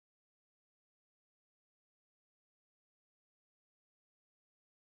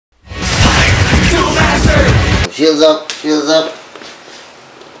Shields up, shields up.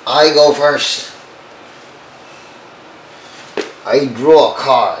 I go first. I draw a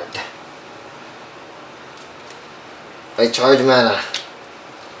card. I charge mana.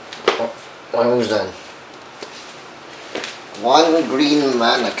 Oh, my move's done. One green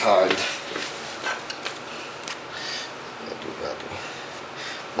mana card.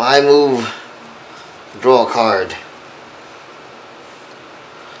 My move, draw a card.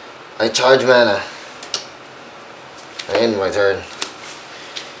 I charge mana. I end my turn.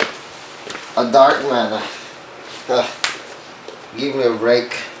 A dark mana. Give me a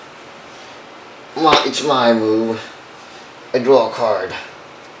break. It's my move. I draw a card.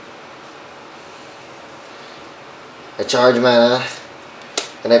 I charge mana.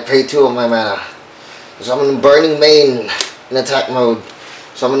 And I pay 2 of my mana. Summon Burning Mane in attack mode.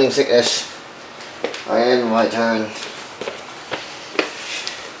 Summoning Sickness. I end my turn.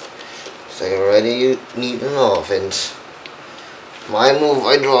 So you already need an offense. My move,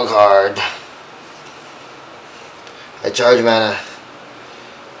 I draw a card. I charge mana.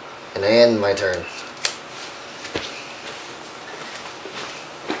 And I end my turn.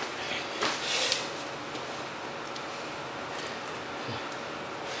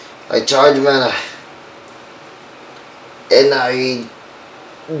 I charge mana. And I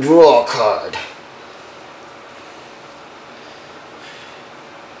draw a card.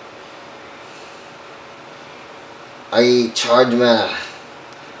 I charge mana.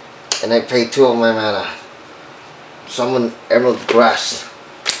 And I pay 2 of my mana. Summon Emerald Grass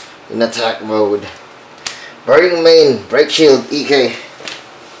in attack mode. Burning Mane, Break Shield, EK.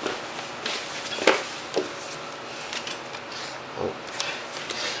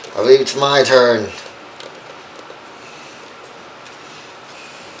 I believe it's my turn.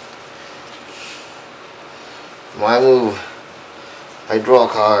 My move, I draw a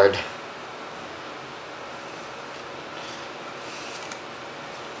card.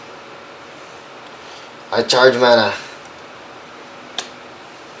 I charge mana.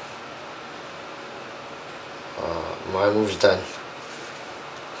 My move's done.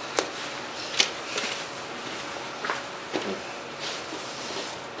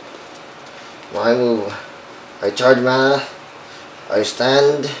 My move, I charge mana. I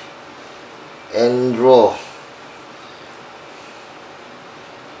stand and draw.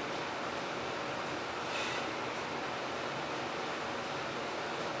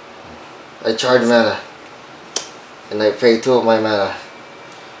 I charge mana. And I pay 2 of my mana.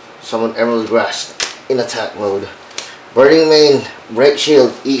 Summon Emerald Grass in attack mode. Burning Mane, Break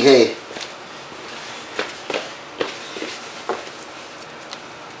Shield, EK.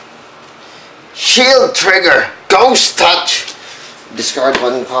 Shield Trigger, Ghost Touch. Discard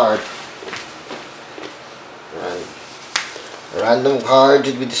 1 card. A random card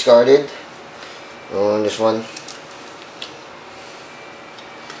should be discarded. On this one.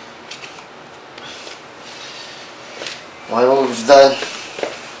 My move's done.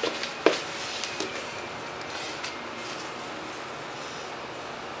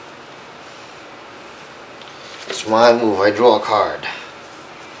 It's my move. I draw a card.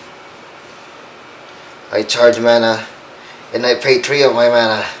 I charge mana. And I pay 3 of my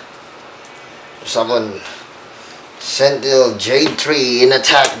mana. Summon Sentinel Jade Tree in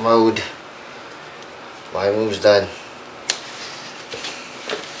attack mode. My move's done.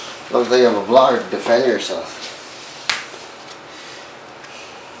 Looks like you have a blocker to defend yourself.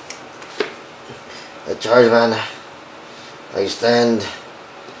 I charge mana. I stand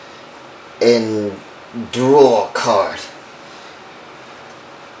and draw a card.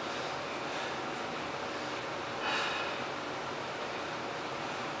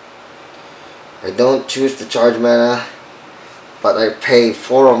 I don't choose to charge mana, but I pay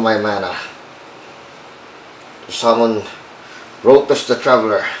 4 of my mana to summon Rotus the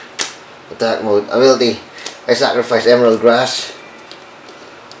Traveler. Attack mode. Ability. I sacrifice Emerald Grass.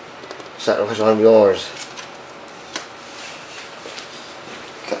 Sacrifice one of yours.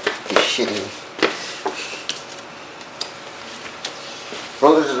 Cut this shitty.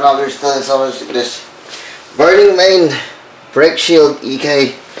 Rotus the Traveler is still in Summoning Sickness. Burning Mane, Break Shield,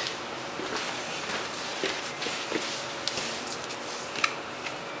 EK.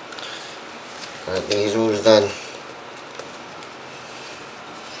 I think his move's done.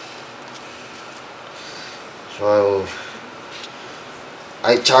 So I move.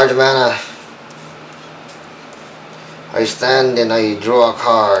 I charge mana. I stand and I draw a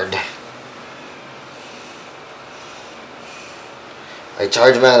card. I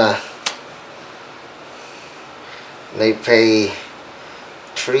charge mana. And I pay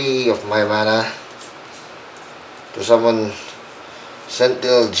 3 of my mana to summon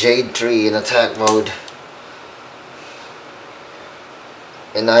Sentinel Jade Tree in attack mode.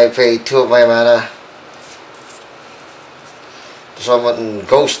 and I pay 2 of my mana to summon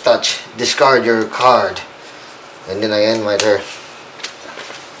Ghost Touch, discard your card, and then I end my turn.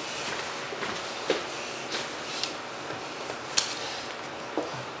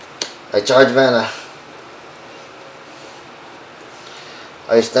 I charge mana.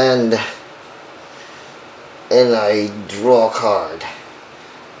 I stand and I draw a card.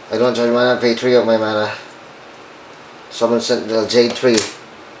 I don't charge mana, pay 3 of my mana. Summon Sentinel J3.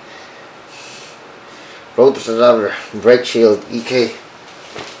 Road to the Traveler, Break Shield, EK.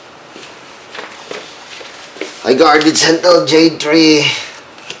 I guarded Sentinel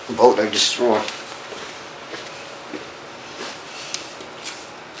J3. Both are destroyed.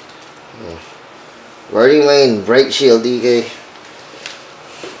 Guarding Lane, Break Shield, EK.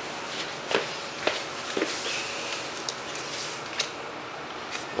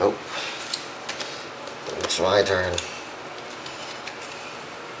 Nope. It's my turn.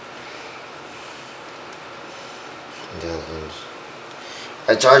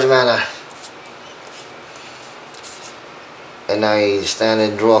 I charge mana. And I stand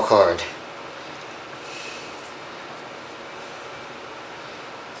and draw a card.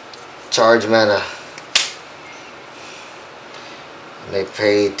 Charge mana. And I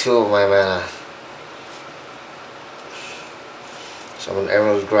pay 2 of my mana. Summon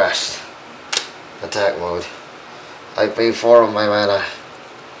Emerald Grass. Attack mode. I pay 4 of my mana.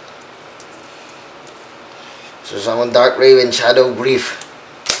 So summon Dark Raven, Shadow Grief.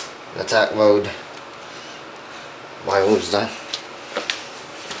 Attack mode. My move's done.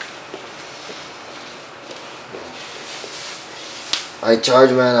 I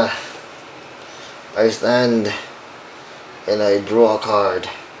charge mana. I stand and I draw a card.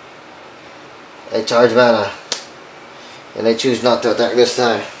 I charge mana and I choose not to attack this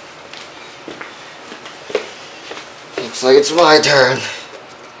time. Looks like it's my turn.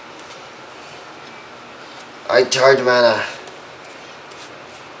 I charge mana.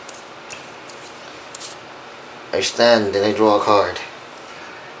 I stand and I draw a card.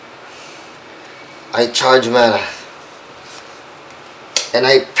 I charge mana. And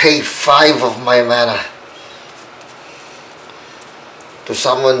I pay 5 of my mana to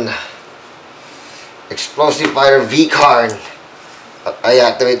summon Explosive Fire V-Karn. I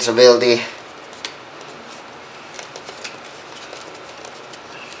activate its ability.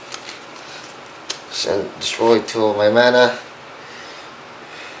 And destroy 2 of my mana.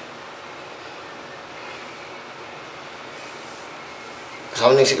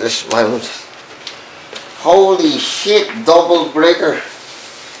 Summoning Sickness, my moves. Holy shit, double breaker.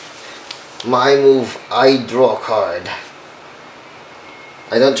 My move, I draw a card.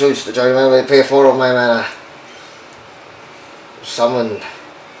 I don't choose to charge mana, but I pay 4 of my mana. Summon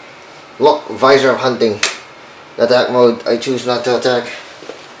Lock Visor of Hunting. Attack mode, I choose not to attack.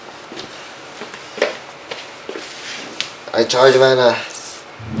 I charge mana.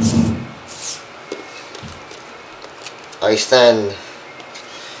 I stand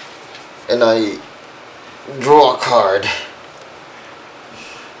and I draw a card.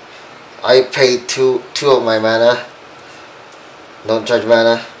 I pay two of my mana. Don't charge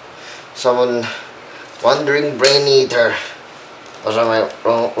mana. Summon Wandering Brain Eater. Oh, sorry,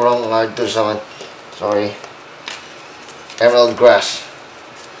 wrong card to summon. Sorry. Emerald Grass.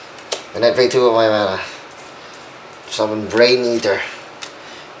 And I pay 2 of my mana. Summon Brain Eater.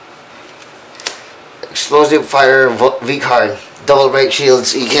 Explosive Fire V-Karn. Double Break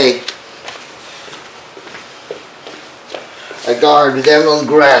Shields, EK. I guard with Emerald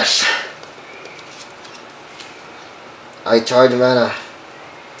Grass. I charge mana.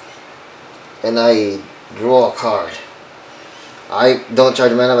 And I draw a card. I don't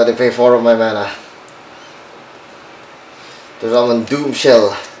charge mana, but I pay 4 of my mana to summon Doom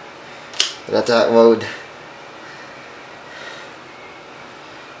Shell in attack mode.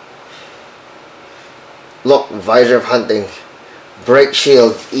 Lock Visor of Hunting. Break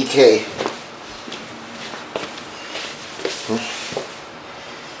Shield, EK.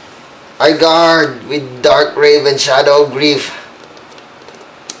 I guard with Dark Raven, Shadow Grief.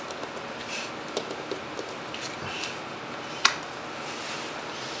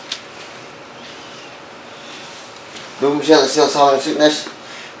 Doom Shell is still Summoning Sickness.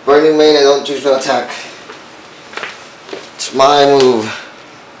 Burning Mane, I don't choose to attack. It's my move.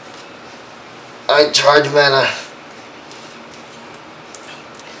 I charge mana.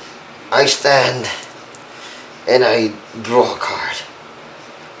 I stand and I draw a card.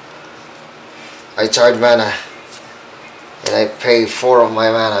 I charge mana and I pay 4 of my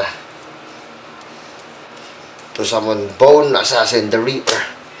mana to summon Bone Assassin, the Reaper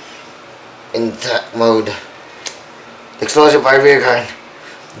in attack mode. Explosive Fire V-Karn.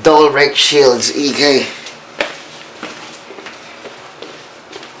 Double break shields, EK.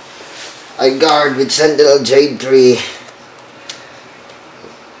 I guard with Sentinel Jade 3.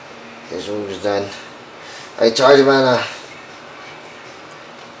 This move is done. I charge mana.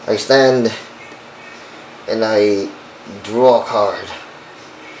 I stand. And I draw a card.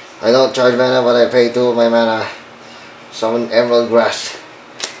 I don't charge mana, but I pay 2 of my mana. Summon Emerald Grass.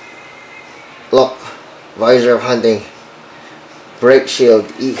 Lock. Visor of Hunting. Break Shield,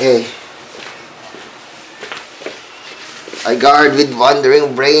 EK. I guard with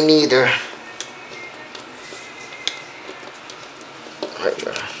Wandering Brain Eater. Right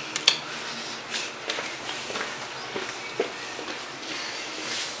there.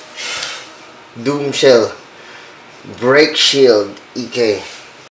 Doom Shell. Break Shield, EK.